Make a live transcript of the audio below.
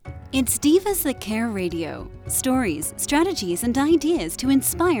It's Divas That Care Radio. Stories, strategies, and ideas to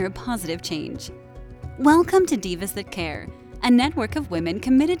inspire positive change. Welcome to Divas That Care, a network of women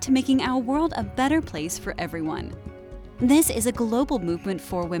committed to making our world a better place for everyone. This is a global movement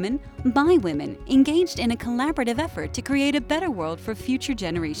for women, by women, engaged in a collaborative effort to create a better world for future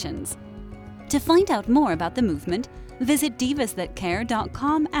generations. To find out more about the movement, visit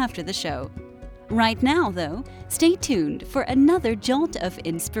divasthatcare.com after the show. Right now, though, stay tuned for another jolt of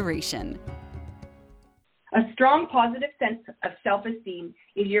inspiration. A strong, positive sense of self-esteem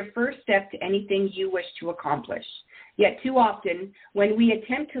is your first step to anything you wish to accomplish. Yet too often, when we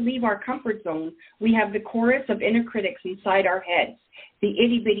attempt to leave our comfort zone, we have the chorus of inner critics inside our heads, the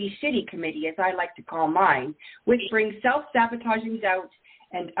itty-bitty shitty committee, as I like to call mine, which brings self-sabotaging doubt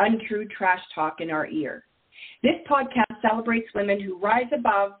and untrue trash talk in our ear. This podcast celebrates women who rise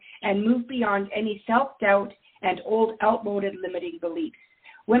above and move beyond any self-doubt and old outmoded limiting beliefs.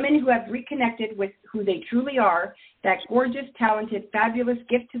 Women who have reconnected with who they truly are, that gorgeous, talented, fabulous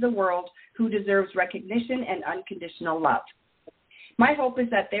gift to the world who deserves recognition and unconditional love. My hope is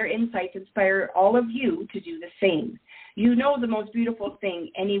that their insights inspire all of you to do the same. You know the most beautiful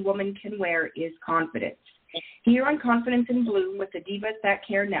thing any woman can wear is confidence. Here on Confidence in Bloom with the Divas That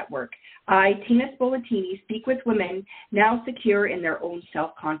Care Network, I, Tina Spolatini, speak with women now secure in their own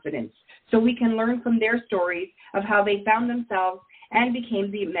self-confidence so we can learn from their stories of how they found themselves and became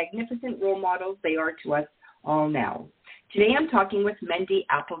the magnificent role models they are to us all now. Today I'm talking with Mendy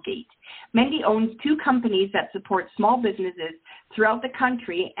Applegate. Mendy owns 2 companies that support small businesses throughout the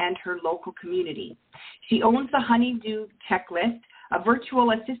country and her local community. She owns the Honeydew Checklist, a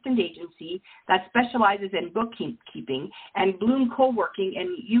virtual assistant agency that specializes in bookkeeping, and Bloom Co-working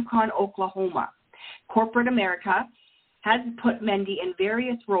in Yukon, Oklahoma. Corporate America has put Mendy in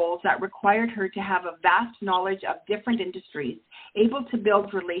various roles that required her to have a vast knowledge of different industries, able to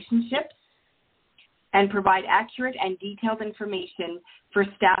build relationships, and provide accurate and detailed information for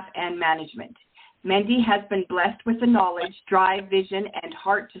staff and management. Mendy has been blessed with the knowledge, drive, vision, and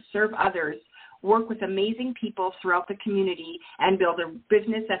heart to serve others, work with amazing people throughout the community, and build a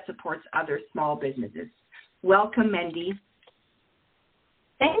business that supports other small businesses. Welcome, Mendy.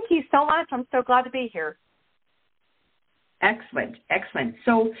 Thank you so much. I'm so glad to be here. Excellent, excellent.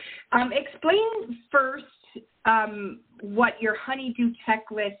 So explain first what your Honeydew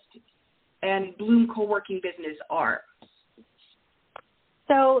Checklist and Bloom Co-working business are.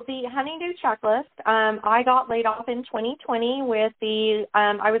 So the Honeydew Checklist, I got laid off in 2020 with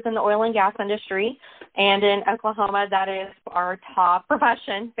I was in the oil and gas industry, and in Oklahoma, that is our top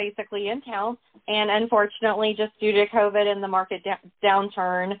profession basically in town. And unfortunately, just due to COVID and the market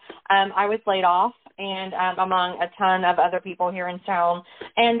downturn, I was laid off, and among a ton of other people here in town.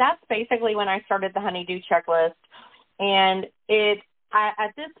 And that's basically when I started the Honeydew Checklist. And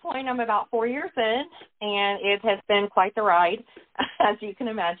at this point, I'm about 4 years in, and it has been quite the ride, as you can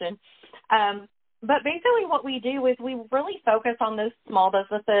imagine. But basically what we do is we really focus on those small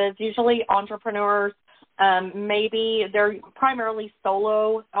businesses, usually entrepreneurs. Maybe they're primarily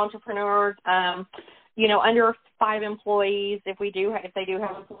solo entrepreneurs, under 5 employees if they do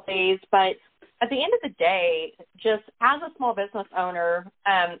have employees. But at the end of the day, just as a small business owner,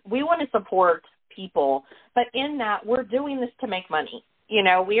 we want to support people, but in that we're doing this to make money.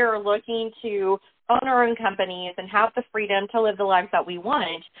 We are looking to own our own companies and have the freedom to live the lives that we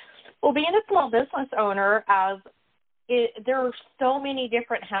want. Well, being a small business owner, there are so many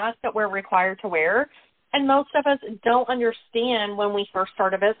different hats that we're required to wear, and most of us don't understand when we first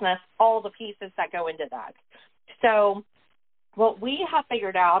start a business all the pieces that go into that. So what we have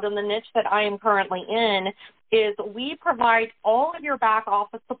figured out, and the niche that I am currently in, is we provide all of your back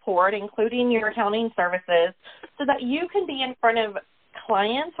office support, including your accounting services, so that you can be in front of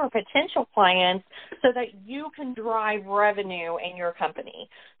clients or potential clients so that you can drive revenue in your company.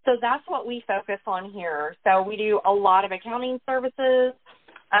 So that's what we focus on here. So we do a lot of accounting services,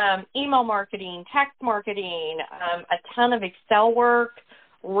 email marketing, text marketing, a ton of Excel work,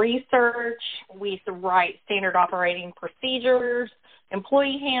 research. We write standard operating procedures,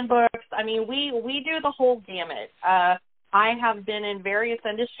 employee handbooks. I mean, we do the whole gamut. I have been in various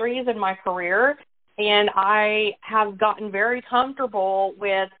industries in my career, and I have gotten very comfortable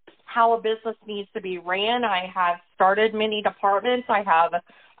with how a business needs to be ran. I have started many departments. I have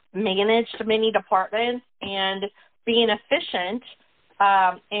managed many departments, and being efficient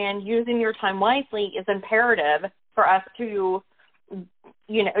and using your time wisely is imperative for us to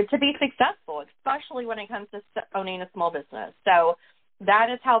be successful, especially when it comes to owning a small business. So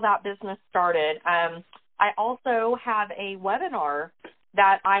that is how that business started. I also have a webinar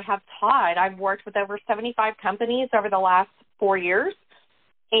that I have taught. I've worked with over 75 companies over the last 4 years,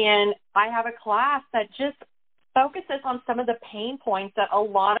 And I have a class that just focuses on some of the pain points that a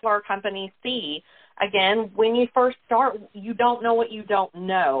lot of our companies see. Again, when you first start, you don't know what you don't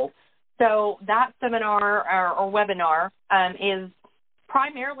know. So that seminar or webinar is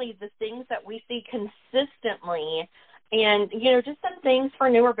primarily the things that we see consistently, and, just some things for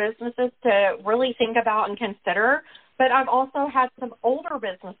newer businesses to really think about and consider. But I've also had some older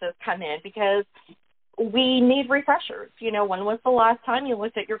businesses come in because we need refreshers. When was the last time you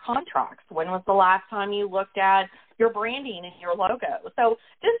looked at your contracts? When was the last time you looked at your branding and your logo? So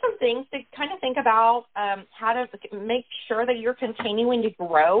just some things to kind of think about how to make sure that you're continuing to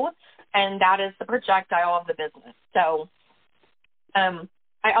grow, and that is the projectile of the business. So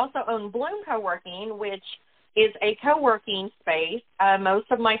I also own Bloom Co-working, which is a co-working space.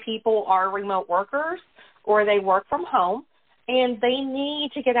 Most of my people are remote workers or they work from home, and they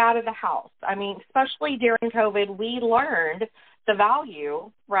need to get out of the house. I mean, especially during COVID, we learned the value,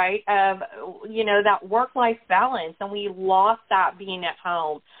 right, of, that work-life balance, and we lost that being at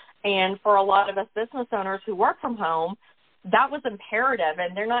home. And for a lot of us business owners who work from home, that was imperative,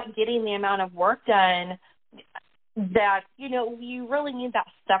 and they're not getting the amount of work done that, you really need that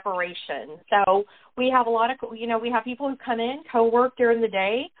separation. So we have a lot of, we have people who come in, co-work during the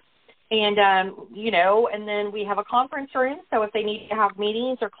day, and, and then we have a conference room. So if they need to have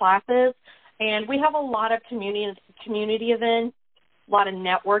meetings or classes, and we have a lot of community events, a lot of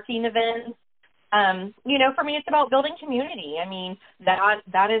networking events. For me, it's about building community. I mean,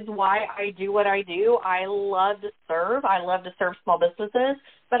 that is why I do what I do. I love to serve. I love to serve small businesses,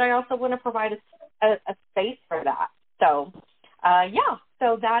 but I also want to provide a space for that. So,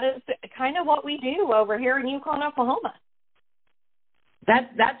 so that is kind of what we do over here in Yukon, Oklahoma.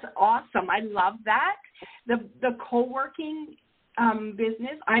 That's awesome. I love that. The co-working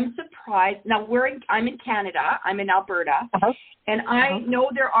business, I'm surprised. Now I'm in Canada. I'm in Alberta, and I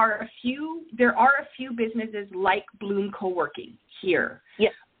know there are a few businesses like Bloom Co-working here.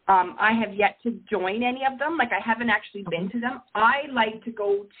 Yes. I have yet to join any of them. Like, I haven't actually been to them. I like to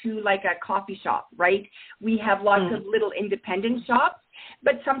go to like a coffee shop, right? We have lots of little independent shops,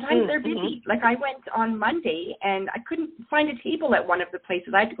 but sometimes they're busy. Like, I went on Monday and I couldn't find a table at one of the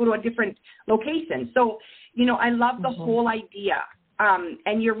places. I had to go to a different location. So, I love the whole idea.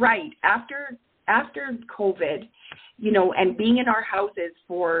 And you're right. After COVID, and being in our houses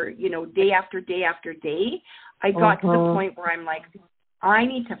for, day after day after day, I got to the point where I'm like, I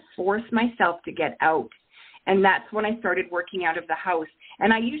need to force myself to get out. And that's when I started working out of the house.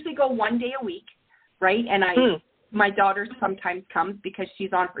 And I usually go one day a week, right? And my daughter sometimes comes because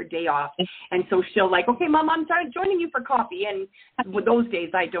she's on her day off. And so she'll like, okay, Mom, I'm joining you for coffee. And with those days,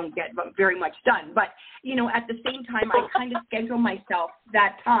 I don't get very much done. But, at the same time, I kind of schedule myself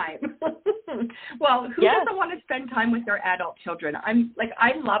that time. Well, who doesn't want to spend time with their adult children?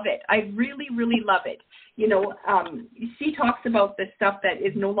 I love it. I really, really love it. She talks about the stuff that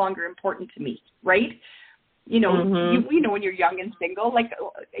is no longer important to me, right? When you're young and single, like,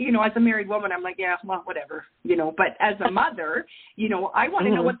 as a married woman, I'm like, yeah, well, whatever, but as a mother, I want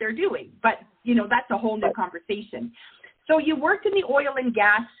to know what they're doing, but, that's a whole new conversation. So you worked in the oil and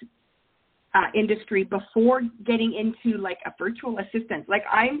gas industry before getting into like a virtual assistant. Like,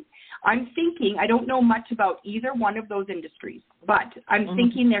 I'm thinking, I don't know much about either one of those industries, but I'm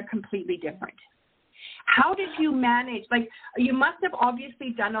thinking they're completely different. How did you manage? Like, you must have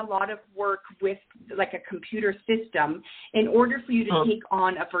obviously done a lot of work with like a computer system in order for you to take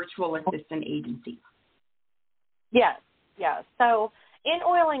on a virtual assistant agency. Yes. So in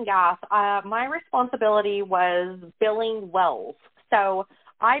oil and gas, my responsibility was billing wells. So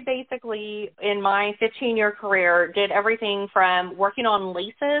I basically, in my 15-year career, did everything from working on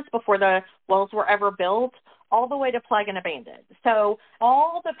leases before the wells were ever built all the way to plug and abandon. So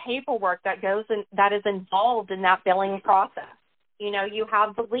all the paperwork that goes in, that is involved in that billing process. You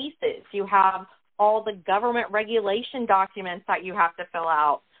have the leases, you have all the government regulation documents that you have to fill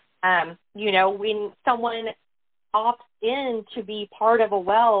out. When someone opts in to be part of a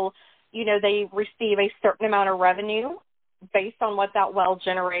well, they receive a certain amount of revenue based on what that well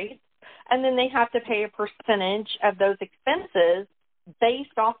generates, and then they have to pay a percentage of those expenses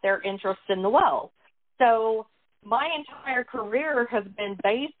based off their interest in the well. So my entire career has been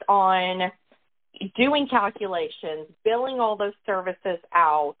based on doing calculations, billing all those services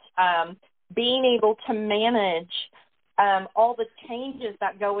out, being able to manage all the changes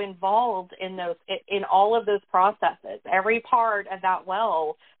that go involved in all of those processes. Every part of that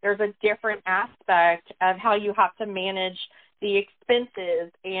well, there's a different aspect of how you have to manage the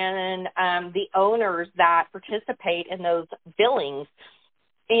expenses and the owners that participate in those billings.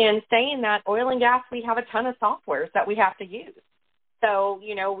 And saying that, oil and gas, we have a ton of softwares that we have to use. So,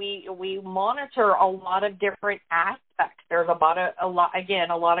 we monitor a lot of different aspects. There's a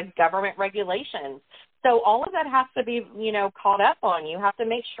lot of government regulations. So all of that has to be, caught up on. You have to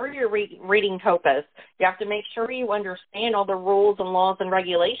make sure you're reading COPUS. You have to make sure you understand all the rules and laws and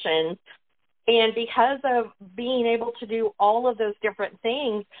regulations. And because of being able to do all of those different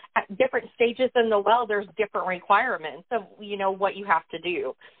things at different stages in the well, there's different requirements of, what you have to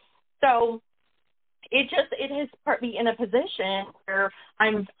do. So it has put me in a position where I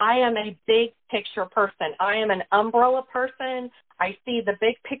am a big picture person. I am an umbrella person. I see the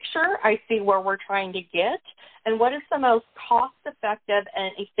big picture. I see where we're trying to get and what is the most cost-effective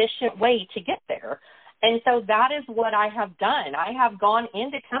and efficient way to get there. And so that is what I have done. I have gone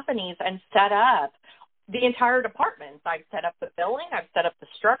into companies and set up the entire departments. I've set up the billing. I've set up the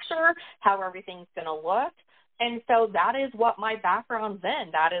structure, how everything's going to look. And so that is what my background's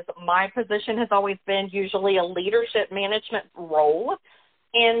in. That is, my position has always been usually a leadership management role.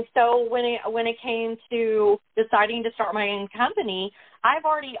 And so when it came to deciding to start my own company, I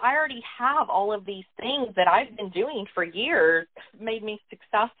already have all of these things that I've been doing for years. Made me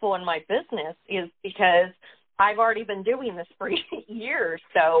successful in my business is because I've already been doing this for years.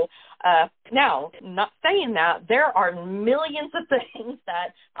 So now, not saying that, there are millions of things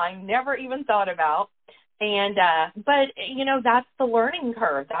that I never even thought about. And, but, that's the learning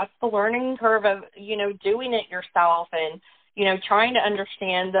curve. That's the learning curve of, doing it yourself and, trying to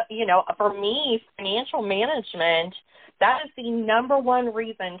understand that, for me, financial management, that is the number one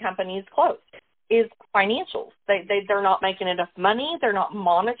reason companies close is financials. They're not making enough money. They're not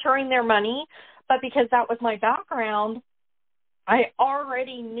monitoring their money. But because that was my background, I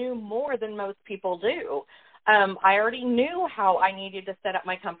already knew more than most people do. I already knew how I needed to set up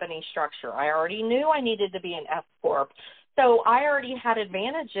my company structure. I already knew I needed to be an S Corp. So I already had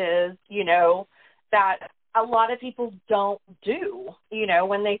advantages, that a lot of people don't do,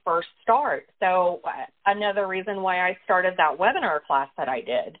 when they first start. So another reason why I started that webinar class that I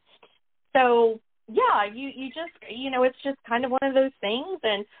did. So yeah, you just, it's just kind of one of those things.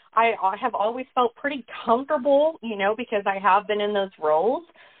 And I have always felt pretty comfortable, because I have been in those roles.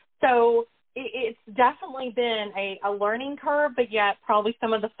 So it's definitely been a learning curve, but yet probably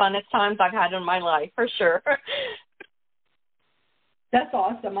some of the funnest times I've had in my life, for sure. That's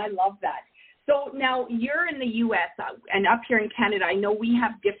awesome. I love that. So now you're in the U.S. And up here in Canada, I know we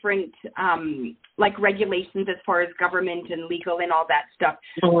have different regulations as far as government and legal and all that stuff.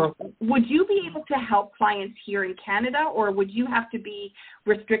 Mm-hmm. Would you be able to help clients here in Canada, or would you have to be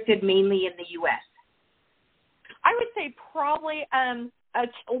restricted mainly in the U.S.? I would say probably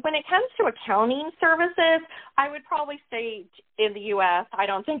when it comes to accounting services, I would probably stay in the U.S. I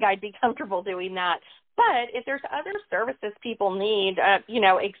don't think I'd be comfortable doing that. But if there's other services people need,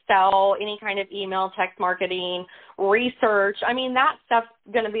 Excel, any kind of email, text marketing, research, that stuff's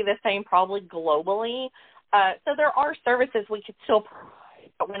going to be the same probably globally. So there are services we could still provide.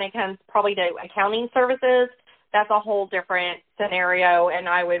 But when it comes probably to accounting services, that's a whole different scenario, and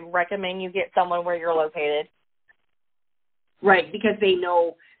I would recommend you get someone where you're located. Right, because they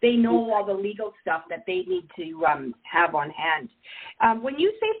know all the legal stuff that they need to have on hand. When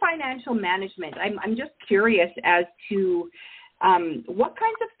you say financial management, I'm just curious as to what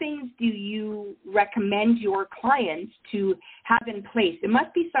kinds of things do you recommend your clients to have in place? It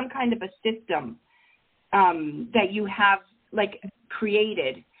must be some kind of a system that you have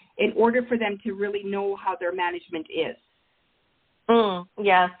created in order for them to really know how their management is.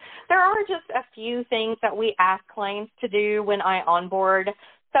 Yes. There are just a few things that we ask clients to do when I onboard.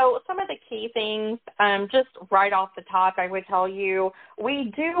 So some of the key things, just right off the top, I would tell you,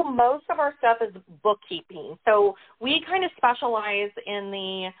 we do most of our stuff is bookkeeping. So we kind of specialize in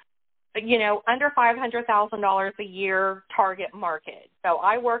the, under $500,000 a year target market. So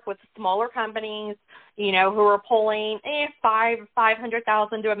I work with smaller companies, who are pulling $500,000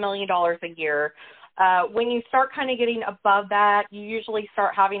 to $1 million a year. When you start kind of getting above that, you usually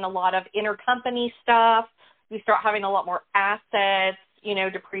start having a lot of intercompany stuff. You start having a lot more assets,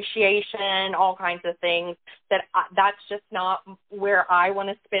 depreciation, all kinds of things that's just not where I want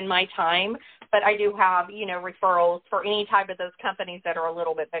to spend my time. But I do have, referrals for any type of those companies that are a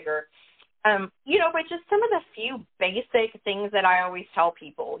little bit bigger. But just some of the few basic things that I always tell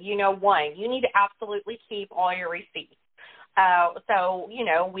people, one, you need to absolutely keep all your receipts. So,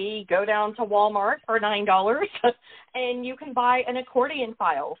 we go down to Walmart for $9 and you can buy an accordion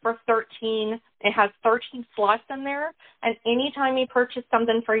file for $13. It has 13 slots in there. And anytime you purchase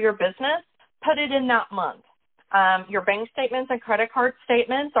something for your business, put it in that month. Your bank statements and credit card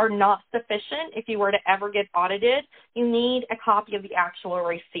statements are not sufficient. If you were to ever get audited, you need a copy of the actual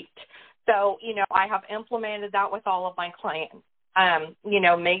receipt. So, I have implemented that with all of my clients.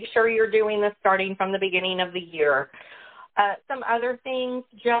 Make sure you're doing this starting from the beginning of the year. Some other things,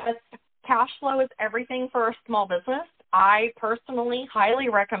 just cash flow is everything for a small business. I personally highly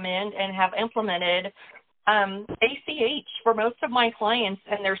recommend and have implemented ACH for most of my clients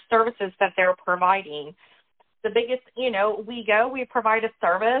and their services that they're providing. The biggest, we provide a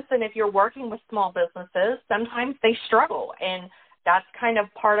service, and if you're working with small businesses, sometimes they struggle, and that's kind of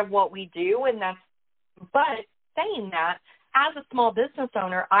part of what we do. But saying that, as a small business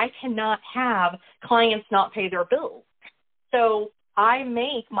owner, I cannot have clients not pay their bills. So I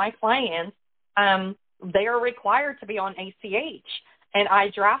make my clients, they are required to be on ACH, and I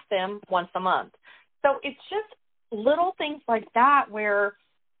draft them once a month. So it's just little things like that where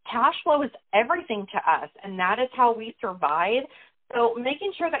cash flow is everything to us, and that is how we survive. So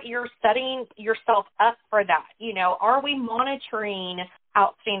making sure that you're setting yourself up for that. Are we monitoring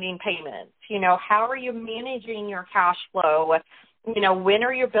outstanding payments? How are you managing your cash flow? When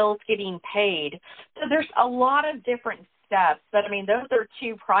are your bills getting paid? So there's a lot of different steps, but those are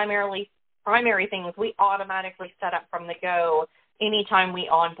two primary things we automatically set up from the go anytime we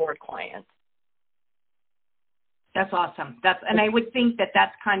onboard clients. That's awesome. And I would think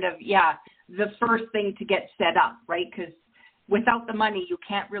that's kind of, the first thing to get set up, right? Because without the money, you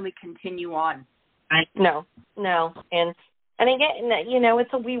can't really continue on. No. And again,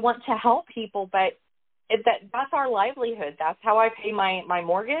 we want to help people, but that's our livelihood. That's how I pay my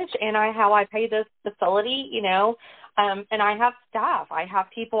mortgage and how I pay this facility, and I have staff. I have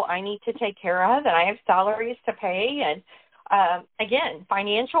people I need to take care of, and I have salaries to pay. And again,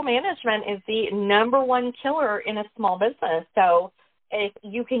 financial management is the number one killer in a small business. So if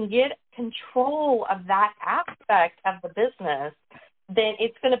you can get control of that aspect of the business, then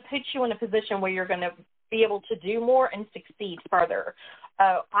it's going to put you in a position where you're going to be able to do more and succeed further.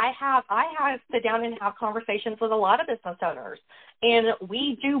 I have sit down and have conversations with a lot of business owners, and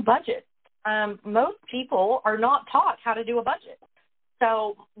we do budgets. Most people are not taught how to do a budget.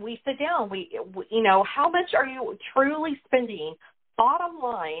 So we sit down, how much are you truly spending? Bottom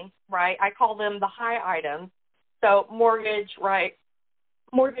line, right? I call them the high items. So mortgage, right?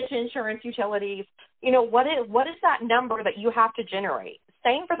 Mortgage, insurance, utilities. What is that number that you have to generate?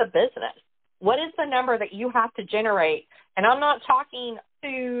 Same for the business. What is the number that you have to generate? And I'm not talking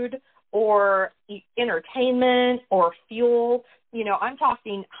food or entertainment or fuel. I'm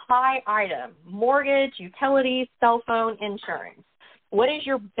talking high item, mortgage, utilities, cell phone, insurance. What is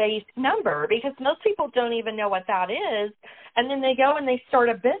your base number? Because most people don't even know what that is. And then they go and they start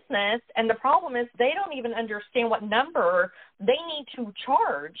a business, and the problem is they don't even understand what number they need to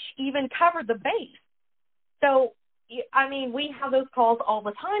charge, even cover the base. So, we have those calls all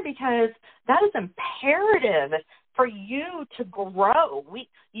the time because that is imperative for you to grow.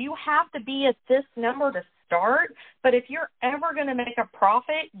 You have to be at this number to start, but if you're ever going to make a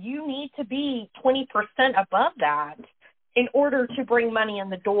profit, you need to be 20% above that in order to bring money in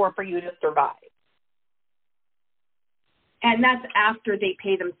the door for you to survive. And that's after they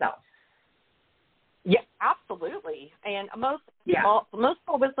pay themselves. Yeah, absolutely. And most small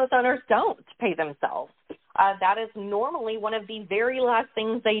business owners don't pay themselves. That is normally one of the very last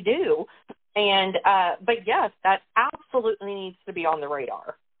things they do. And but yes, that absolutely needs to be on the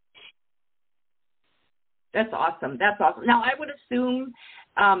radar. That's awesome. Now, I would assume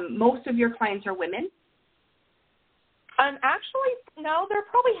most of your clients are women. Actually, no, they're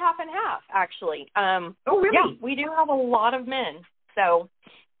probably half and half. Actually. Oh, really? Yeah, we do have a lot of men. So.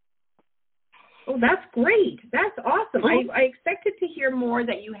 Oh, that's great. That's awesome. Mm-hmm. I expected to hear more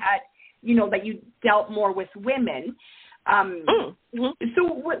that you had, that you dealt more with women. Mm-hmm. So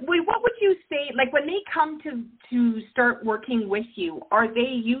what would you say, like when they come to start working with you, are they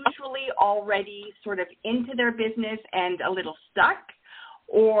usually already sort of into their business and a little stuck?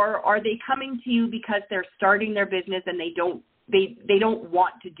 Or are they coming to you because they're starting their business and they don't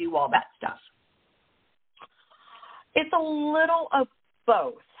want to do all that stuff? It's a little of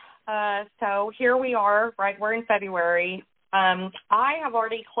both. So here we are, right? We're in February. I have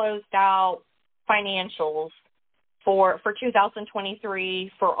already closed out financials for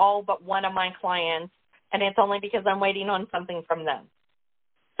 2023 for all but one of my clients, and it's only because I'm waiting on something from them.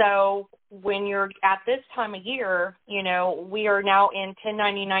 So when you're at this time of year, we are now in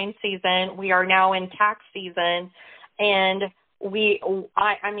 1099 season. We are now in tax season, and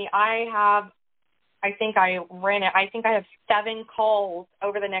I have 7 calls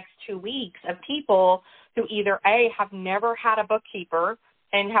over the next 2 weeks of people who either A, have never had a bookkeeper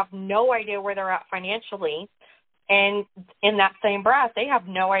and have no idea where they're at financially, and in that same breath, they have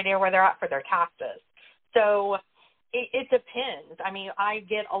no idea where they're at for their taxes. So It depends. I mean, I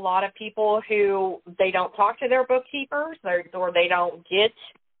get a lot of people who they don't talk to their bookkeepers or they don't get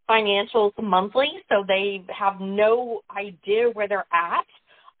financials monthly, so they have no idea where they're at.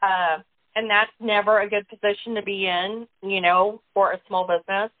 And that's never a good position to be in, for a small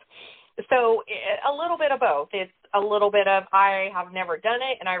business. So a little bit of both. It's a little bit of I have never done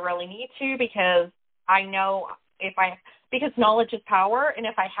it and I really need to because I know because knowledge is power, and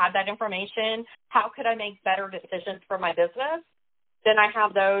if I had that information, how could I make better decisions for my business? Then I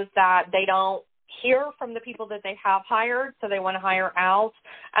have those that they don't hear from the people that they have hired, so they want to hire out.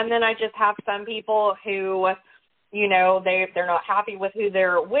 And then I just have some people who, they're not happy with who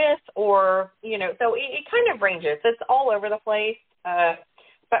they're with, or, so it kind of ranges. It's all over the place.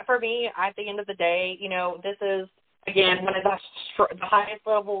 But for me, at the end of the day, this is, again, one of the highest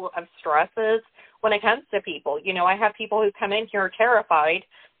level of stresses when it comes to people. I have people who come in here terrified,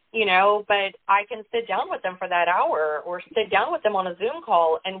 but I can sit down with them for that hour or sit down with them on a Zoom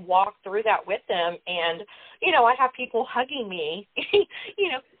call and walk through that with them. And, I have people hugging me,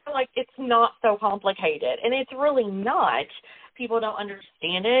 like it's not so complicated. And it's really not. People don't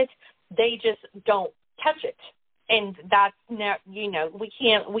understand it. They just don't touch it. And that's not, we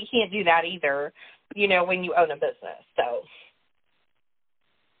can't do that either, when you own a business. So.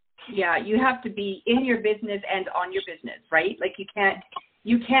 Yeah, you have to be in your business and on your business, right? Like you can't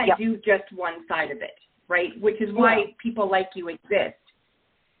yeah. do just one side of it, right? Which is why people like you exist.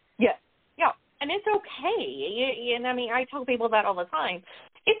 Yes. Yeah. And it's okay. And I mean, I tell people that all the time.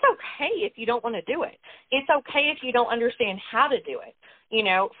 It's okay if you don't want to do it. It's okay if you don't understand how to do it.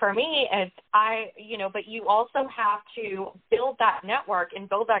 For me, but you also have to build that network and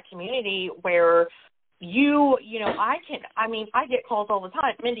build that community where I get calls all the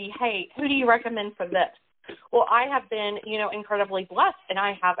time. Mindy, hey, who do you recommend for this? Well, I have been, incredibly blessed, and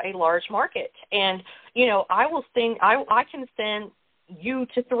I have a large market. And, I can send you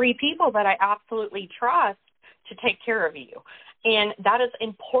to 3 people that I absolutely trust to take care of you. And that is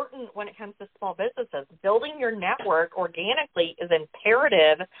important when it comes to small businesses. Building your network organically is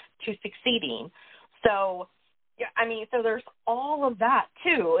imperative to succeeding. So, so there's all of that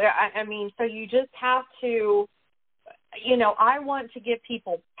too. So you just have to, I want to give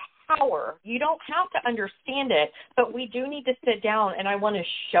people power. You don't have to understand it, but we do need to sit down and I want to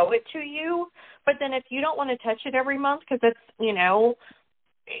show it to you. But then if you don't want to touch it every month because it's,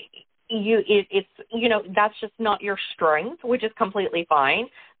 that's just not your strength, which is completely fine,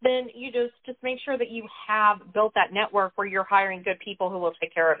 then you just make sure that you have built that network where you're hiring good people who will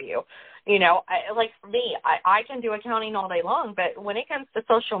take care of you. Like for me, I can do accounting all day long, but when it comes to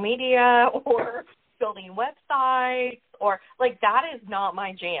social media or building websites or like that is not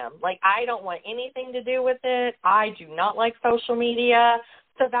my jam. Like I don't want anything to do with it. I do not like social media.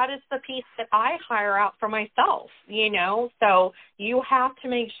 So that is the piece that I hire out for myself, So you have to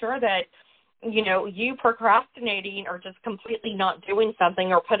make sure that, you procrastinating or just completely not doing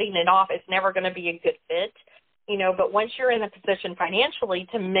something or putting it off is never going to be a good fit, But once you're in a position financially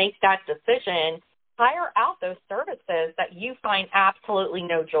to make that decision, hire out those services that you find absolutely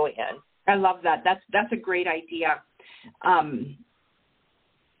no joy in. I love that. That's a great idea. I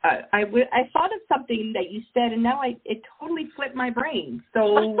thought of something that you said, and now it totally flipped my brain.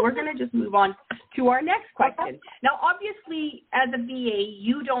 So we're going to just move on to our next question. Now, obviously, as a VA,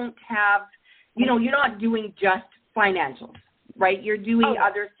 you don't have, you're not doing just financials, right? You're doing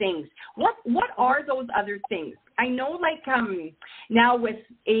other things. What are those other things? I know, like now with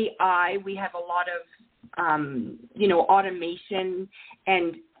AI, we have a lot of, automation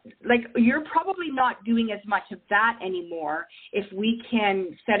and like you're probably not doing as much of that anymore if we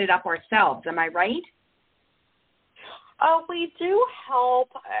can set it up ourselves. Am I right? We do help.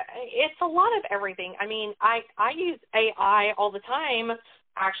 It's a lot of everything. I mean, I use AI all the time,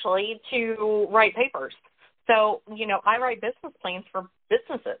 actually, to write papers. So, I write business plans for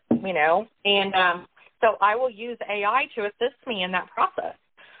businesses, and so I will use AI to assist me in that process.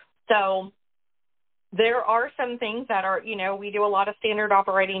 So there are some things that are, we do a lot of standard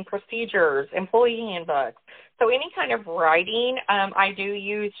operating procedures, employee handbooks. So any kind of writing, I do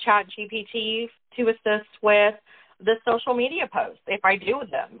use ChatGPT to assist with the social media posts if I do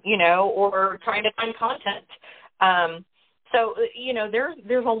them, or trying to find content. So,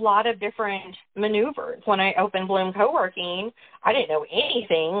 there's a lot of different maneuvers. When I opened Bloom Co-working, I didn't know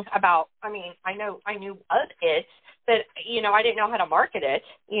anything about, I knew of it, but, I didn't know how to market it,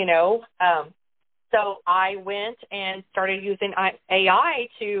 So I went and started using AI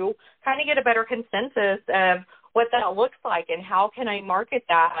to kind of get a better consensus of what that looks like and how can I market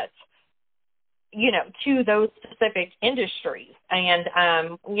that, to those specific industries and,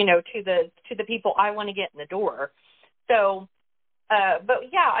 to the people I want to get in the door. So, but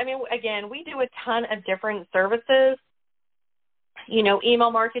yeah, I mean, again, we do a ton of different services,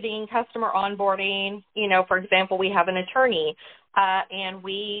 email marketing, customer onboarding. For example, we have an attorney, and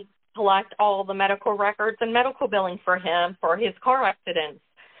we collect all the medical records and medical billing for him for his car accidents.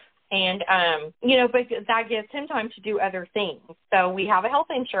 And, but that gives him time to do other things. So we have a health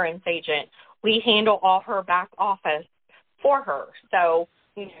insurance agent. We handle all her back office for her. So,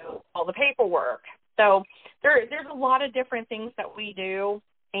 all the paperwork. So there's a lot of different things that we do.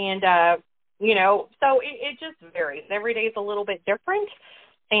 And, so it just varies. Every day is a little bit different.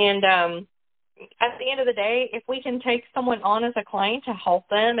 And at the end of the day, if we can take someone on as a client to help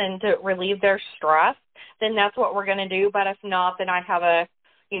them and to relieve their stress, then that's what we're going to do. But if not, then I have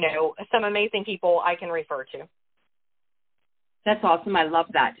some amazing people I can refer to. That's awesome. I love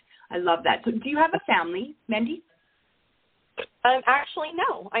that. So do you have a family, Mandy? Actually,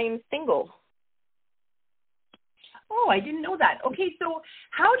 no. I am single. Oh, I didn't know that. Okay, so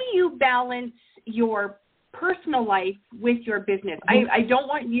how do you balance your personal life with your business? I don't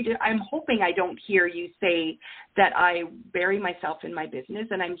want you to, I'm hoping I don't hear you say that I bury myself in my business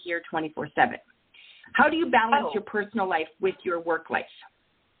and I'm here 24/7. How do you balance your personal life with your work life?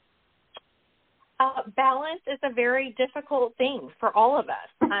 Balance is a very difficult thing for all of us,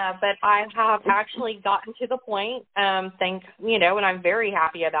 but I have actually gotten to the point, and I'm very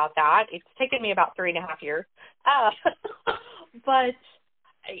happy about that. It's taken me about 3.5 years. But,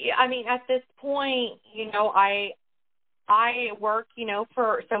 I mean, at this point, I work,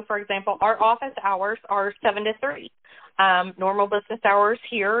 for example, our office hours are 7 to 3. Normal business hours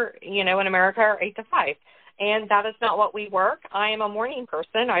here, in America are 8 to 5. And that is not what we work. I am a morning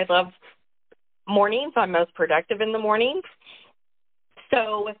person. I love mornings. I'm most productive in the mornings.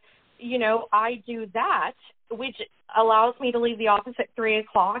 So, I do that, which allows me to leave the office at 3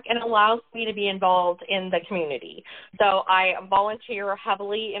 o'clock and allows me to be involved in the community. So I volunteer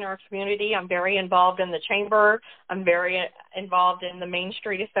heavily in our community. I'm very involved in the chamber. I'm very involved in the Main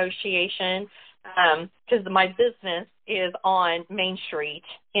Street Association because my business is on Main Street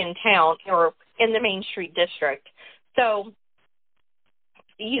in town or in the Main Street district. So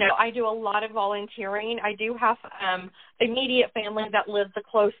I do a lot of volunteering. I do have immediate family that lives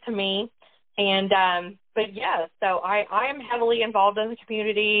close to me. And, but yes, so I am heavily involved in the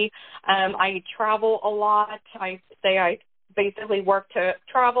community. I travel a lot. I basically work to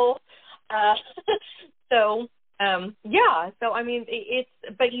travel. So I mean,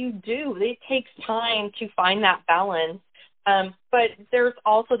 it takes time to find that balance. But there's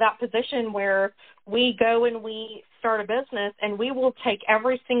also that position where we go and we start a business and we will take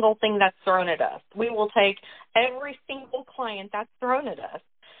every single thing that's thrown at us. We will take every single client that's thrown at us.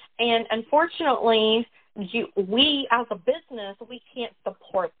 And unfortunately, we as a business, we can't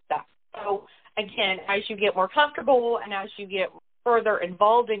support that. So again, as you get more comfortable and as you get further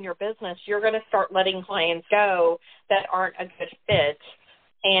involved in your business, you're going to start letting clients go that aren't a good fit.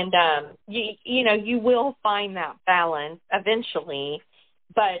 And, you will find that balance eventually.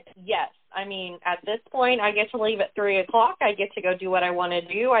 But yes, I mean, at this point, I get to leave at 3 o'clock. I get to go do what I want to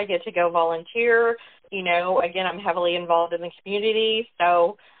do. I get to go volunteer. Again, I'm heavily involved in the community.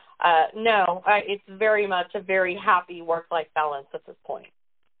 So, it's very much a very happy work-life balance at this point.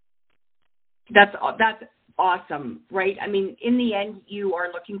 That's awesome, right? I mean, in the end, you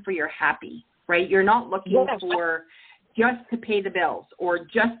are looking for your happy, right? You're not looking for just to pay the bills or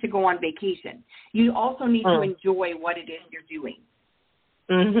just to go on vacation. You also need to enjoy what it is you're doing.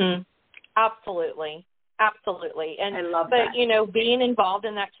 Mm-hmm. Absolutely. And I love that. But, being involved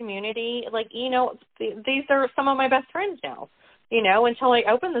in that community, these are some of my best friends now. Until I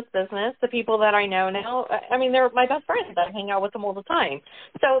open this business, the people that I know now, I mean, they're my best friends. I hang out with them all the time.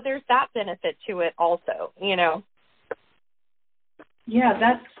 So there's that benefit to it also, Yeah,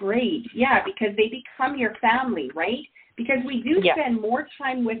 that's great. Yeah, because they become your family, right? Because we do spend more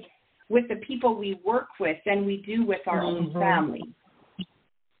time with the people we work with than we do with our own family.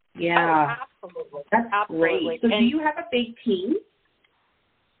 Yeah. Oh, absolutely. That's great. So do you have a big team?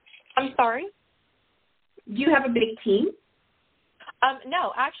 I'm sorry? Do you have a big team?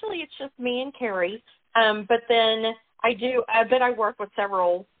 No, actually it's just me and Carrie. But then I work with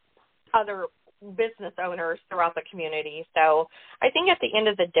several other business owners throughout the community. So I think at the end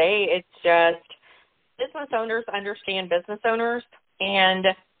of the day, it's just business owners understand business owners. And,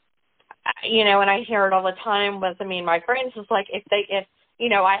 and I hear it all the time with, my friends is like, if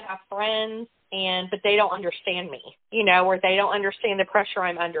I have friends but they don't understand me, or they don't understand the pressure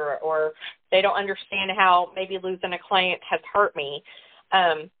I'm under, or they don't understand how maybe losing a client has hurt me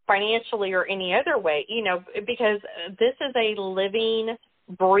financially or any other way, because this is a living,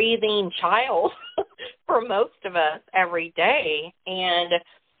 breathing child, for most of us every day. And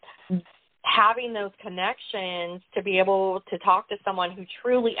having those connections to be able to talk to someone who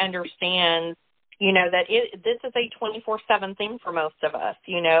truly understands, that this is a 24/7 thing for most of us.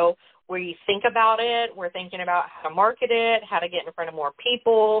 We think about it, we're thinking about how to market it, how to get in front of more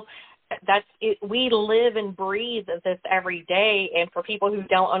people. That's it. We live and breathe this every day. And for people who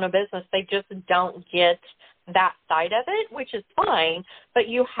don't own a business, they just don't get that side of it, which is fine. But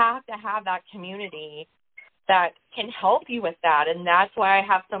you have to have that community that can help you with that. And that's why I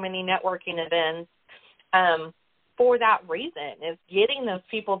have so many networking events for that reason, is getting those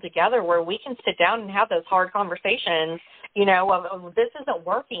people together where we can sit down and have those hard conversations, of this isn't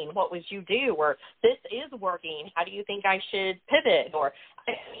working, what would you do? Or this is working, how do you think I should pivot? Or,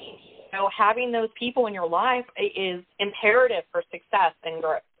 having those people in your life is imperative for success and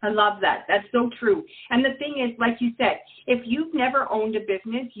growth. I love that. That's so true. And the thing is, like you said, if you've never owned a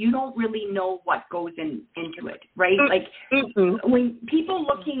business, you don't really know what goes into it, right? Like when people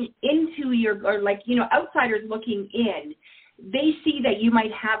looking into outsiders looking in, they see that you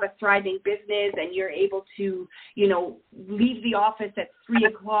might have a thriving business and you're able to, leave the office at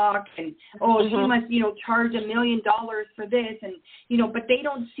 3:00 and, she must, charge $1 million for this. And, but they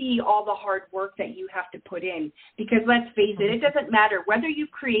don't see all the hard work that you have to put in, because let's face it, it doesn't matter whether you've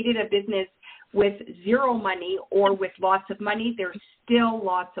created a business with zero money or with lots of money, there's still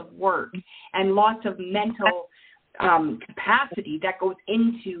lots of work and lots of mental capacity that goes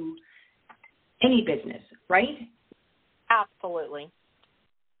into any business, right? Absolutely.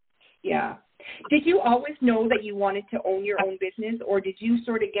 Yeah. Did you always know that you wanted to own your own business, or did you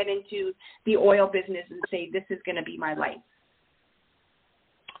sort of get into the oil business and say, this is going to be my life?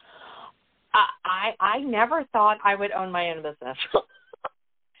 I never thought I would own my own business.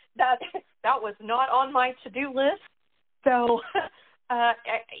 That was not on my to-do list. So,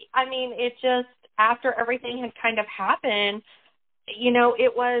 it just, after everything had kind of happened,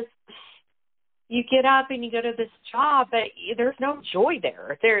 it was, you get up and you go to this job, but there's no joy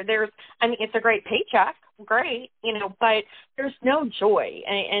there. It's a great paycheck, great, but there's no joy.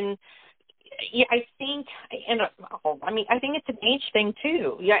 And I think it's an age thing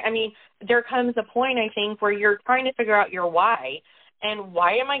too. Yeah, there comes a point, I think, where you're trying to figure out your why, and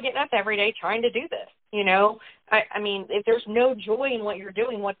why am I getting up every day trying to do this? If there's no joy in what you're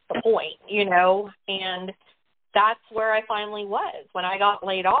doing, what's the point? And that's where I finally was when I got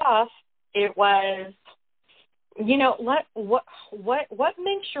laid off. It was, what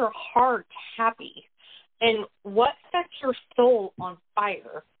makes your heart happy, and what sets your soul on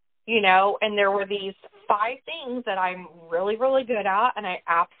fire, and there were these 5 things that I'm really, really good at and I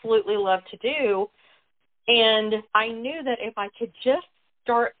absolutely love to do. And I knew that if I could just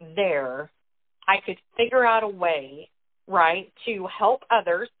start there, I could figure out a way, right, to help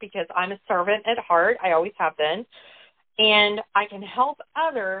others, because I'm a servant at heart. I always have been. And I can help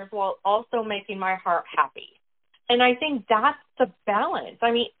others while also making my heart happy. And I think that's the balance.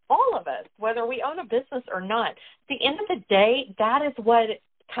 All of us, whether we own a business or not, at the end of the day, that is what it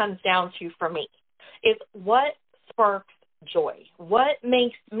comes down to for me. It's what sparks joy. What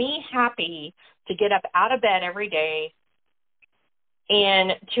makes me happy to get up out of bed every day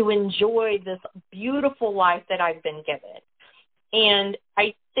and to enjoy this beautiful life that I've been given. And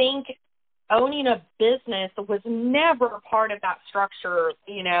I think owning a business was never a part of that structure,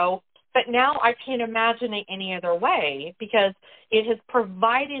 but now I can't imagine it any other way, because it has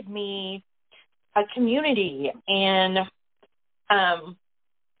provided me a community, and I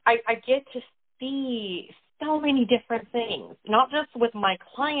get to see so many different things, not just with my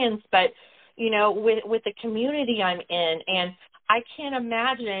clients, but, with the community I'm in. And I can't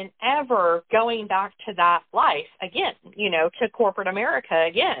imagine ever going back to that life again, to corporate America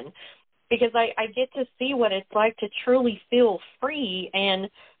again. Because I get to see what it's like to truly feel free and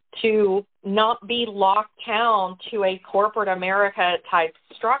to not be locked down to a corporate America type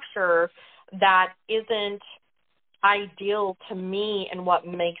structure that isn't ideal to me and what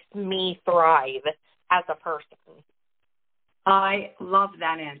makes me thrive as a person. I love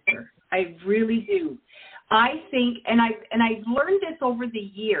that answer. I really do. I think, and I've learned this over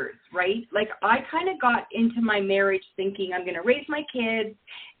the years, right? Like, I kind of got into my marriage thinking I'm going to raise my kids,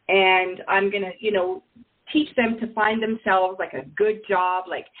 and I'm going to, teach them to find themselves like a good job,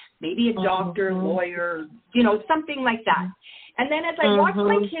 like maybe a doctor, lawyer, something like that. And then as I watched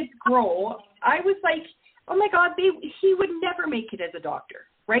my kids grow, I was like, oh my God, he would never make it as a doctor,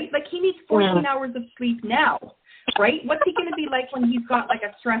 right? Like, he needs 14 hours of sleep now, right? What's he going to be like when he's got like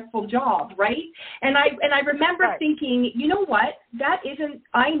a stressful job, right? And I remember thinking, you know what,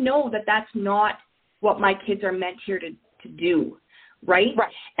 I know that that's not what my kids are meant here to do. right?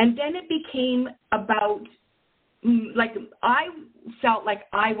 Right. And then it became about, like, I felt like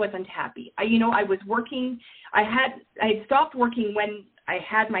I wasn't happy. I was working. I had stopped working when I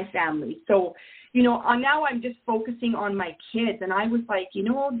had my family. So, now I'm just focusing on my kids. And I was like,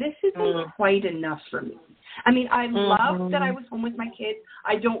 this isn't quite enough for me. I mean, I love that I was home with my kids.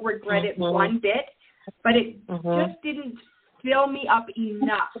 I don't regret it one bit, but it just didn't fill me up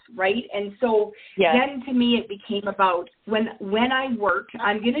enough, right? And so then to me it became about when I work,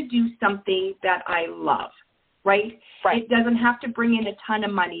 I'm going to do something that I love, right? It doesn't have to bring in a ton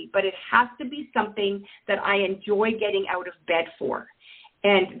of money, but it has to be something that I enjoy getting out of bed for.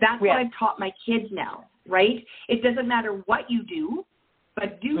 And that's what I've taught my kids now, right? It doesn't matter what you do,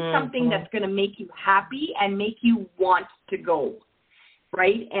 but do something that's going to make you happy and make you want to go,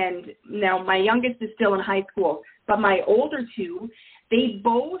 right? And now my youngest is still in high school, but my older two, they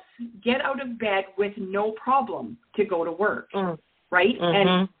both get out of bed with no problem to go to work, right?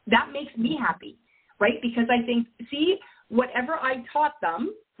 And that makes me happy, right? Because I think, see, whatever I taught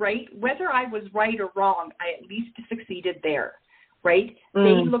them, right, whether I was right or wrong, I at least succeeded there, right?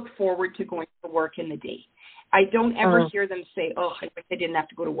 They look forward to going to work in the day. I don't ever hear them say, oh, I wish I didn't have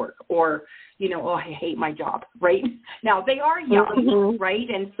to go to work, or, oh, I hate my job, right? Now, they are young, right?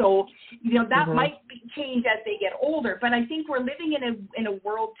 And so, that might change as they get older. But I think we're living in a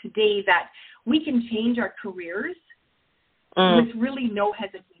world today that we can change our careers with really no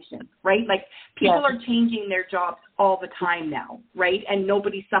hesitation, right? Like, people are changing their jobs all the time now, right? And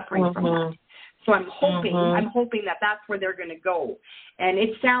nobody's suffering from that. So I'm hoping that that's where they're going to go. And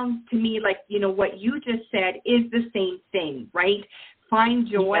it sounds to me like, what you just said is the same thing, right? Find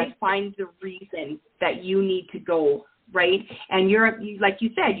joy, find the reason that you need to go, right? And like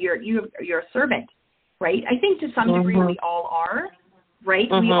you said, you're a servant, right? I think to some degree we all are, right?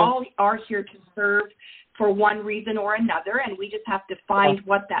 We all are here to serve for one reason or another, and we just have to find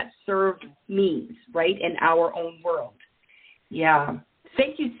what that serve means, right, in our own world. Yeah.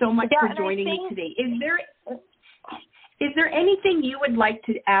 Thank you so much for joining me today. Is there anything you would like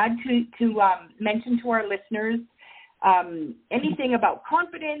to add to mention to our listeners? Anything about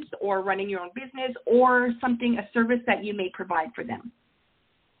confidence or running your own business, or a service that you may provide for them?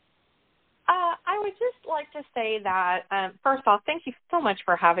 I would just like to say that, first off, thank you so much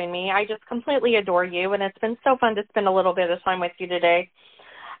for having me. I just completely adore you, and it's been so fun to spend a little bit of time with you today.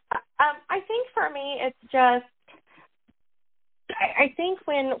 I think for me, it's just, I think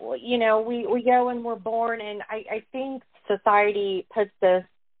when, we go and we're born, and I think society puts this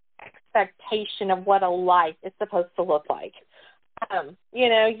expectation of what a life is supposed to look like.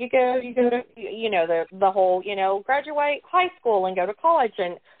 You go to, the whole, graduate high school and go to college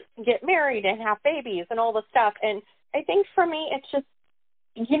and get married and have babies and all the stuff. And I think for me, it's just,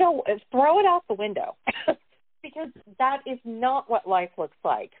 throw it out the window because that is not what life looks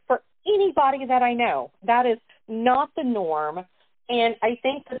like. For anybody that I know, that is not the norm. And I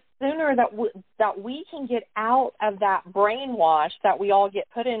think the sooner that we can get out of that brainwash that we all get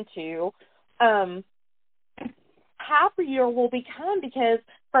put into, happier we'll become. Because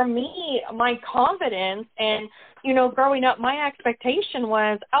for me, my confidence and, growing up, my expectation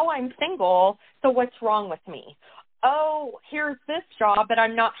was, oh, I'm single, so what's wrong with me? Oh, here's this job, but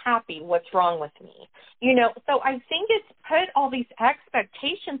I'm not happy. What's wrong with me? So I think it's put all these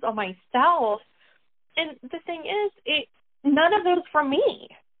expectations on myself. And the thing is, none of those from me.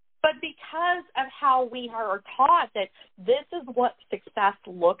 But because of how we are taught that this is what success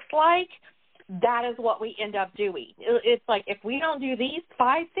looks like, that is what we end up doing. It's like, if we don't do these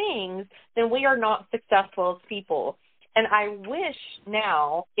 5 things, then we are not successful as people. And I wish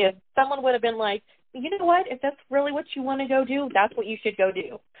now if someone would have been like, you know what, if that's really what you want to go do, that's what you should go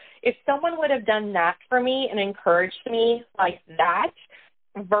do. If someone would have done that for me and encouraged me like that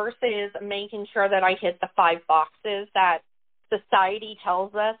versus making sure that I hit the 5 boxes that society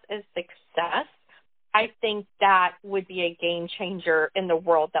tells us is success, I think that would be a game changer in the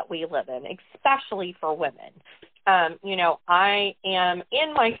world that we live in, especially for women. I am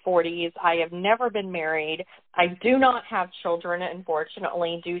in my 40s. I have never been married. I do not have children,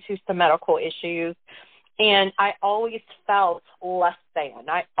 unfortunately, due to some medical issues. And I always felt less than.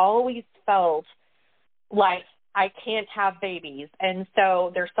 I always felt like I can't have babies, and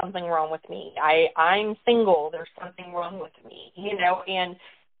so there's something wrong with me. I'm single. There's something wrong with me, and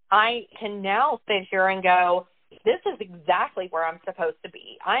I can now sit here and go, this is exactly where I'm supposed to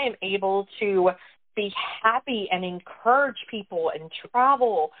be. I am able to be happy and encourage people and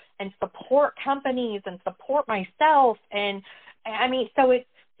travel and support companies and support myself. And I mean, so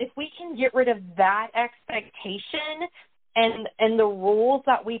if we can get rid of that expectation, and the rules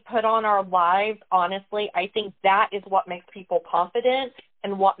that we put on our lives, honestly, I think that is what makes people confident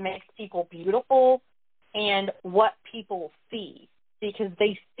and what makes people beautiful and what people see, because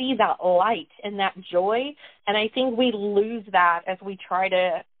they see that light and that joy. And I think we lose that as we try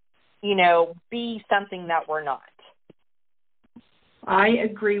to, be something that we're not. I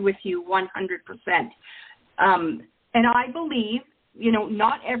agree with you 100%. And I believe,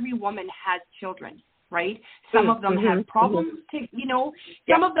 not every woman has children, right? Some of them have problems,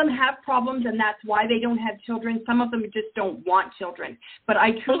 some of them have problems, and that's why they don't have children. Some of them just don't want children. But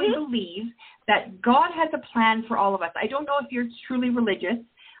I truly believe that God has a plan for all of us. I don't know if you're truly religious,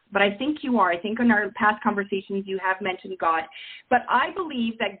 but I think you are. I think in our past conversations you have mentioned God. But I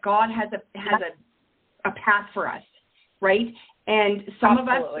believe that God has a path for us, right? And some of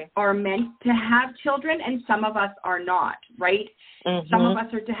us are meant to have children and some of us are not, right? Some of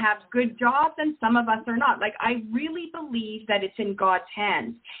us are to have good jobs and some of us are not. Like, I really believe that it's in God's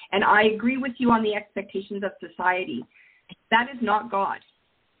hands. And I agree with you on the expectations of society. That is not God,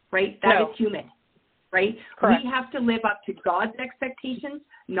 right? That is human, right? Correct. We have to live up to God's expectations,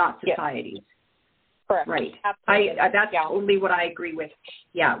 not society's. Yes. Correct. Right. Absolutely. That's totally what I agree with.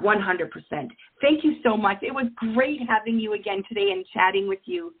 Yeah, 100%. Thank you so much. It was great having you again today and chatting with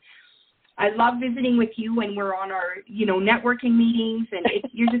you. I love visiting with you when we're on our, networking meetings, and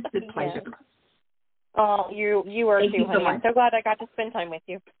you're just a pleasure. Oh, you are too, honey. I'm so glad I got to spend time with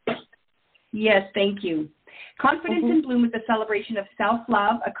you. Yes, thank you. Confidence in Bloom is a celebration of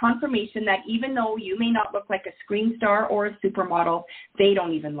self-love, a confirmation that even though you may not look like a screen star or a supermodel, they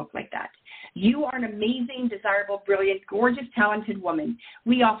don't even look like that. You are an amazing, desirable, brilliant, gorgeous, talented woman.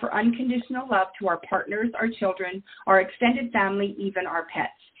 We offer unconditional love to our partners, our children, our extended family, even our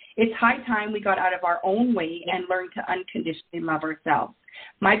pets. It's high time we got out of our own way and learned to unconditionally love ourselves.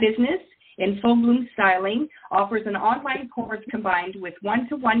 My business, Info Bloom Styling, offers an online course combined with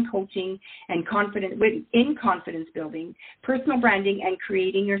one-to-one coaching and confidence building, personal branding, and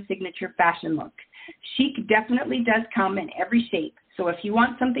creating your signature fashion look. Chic definitely does come in every shape. So if you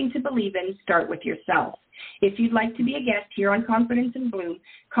want something to believe in, start with yourself. If you'd like to be a guest here on Confidence in Bloom,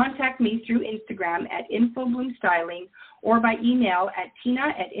 contact me through Instagram at infobloomstyling or by email at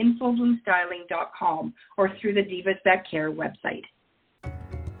tina@infobloomstyling.com or through the Divas That Care website.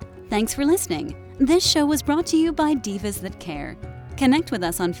 Thanks for listening. This show was brought to you by Divas That Care. Connect with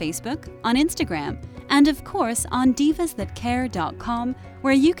us on Facebook, on Instagram, and of course on divasthatcare.com,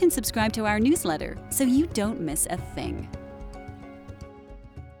 where you can subscribe to our newsletter so you don't miss a thing.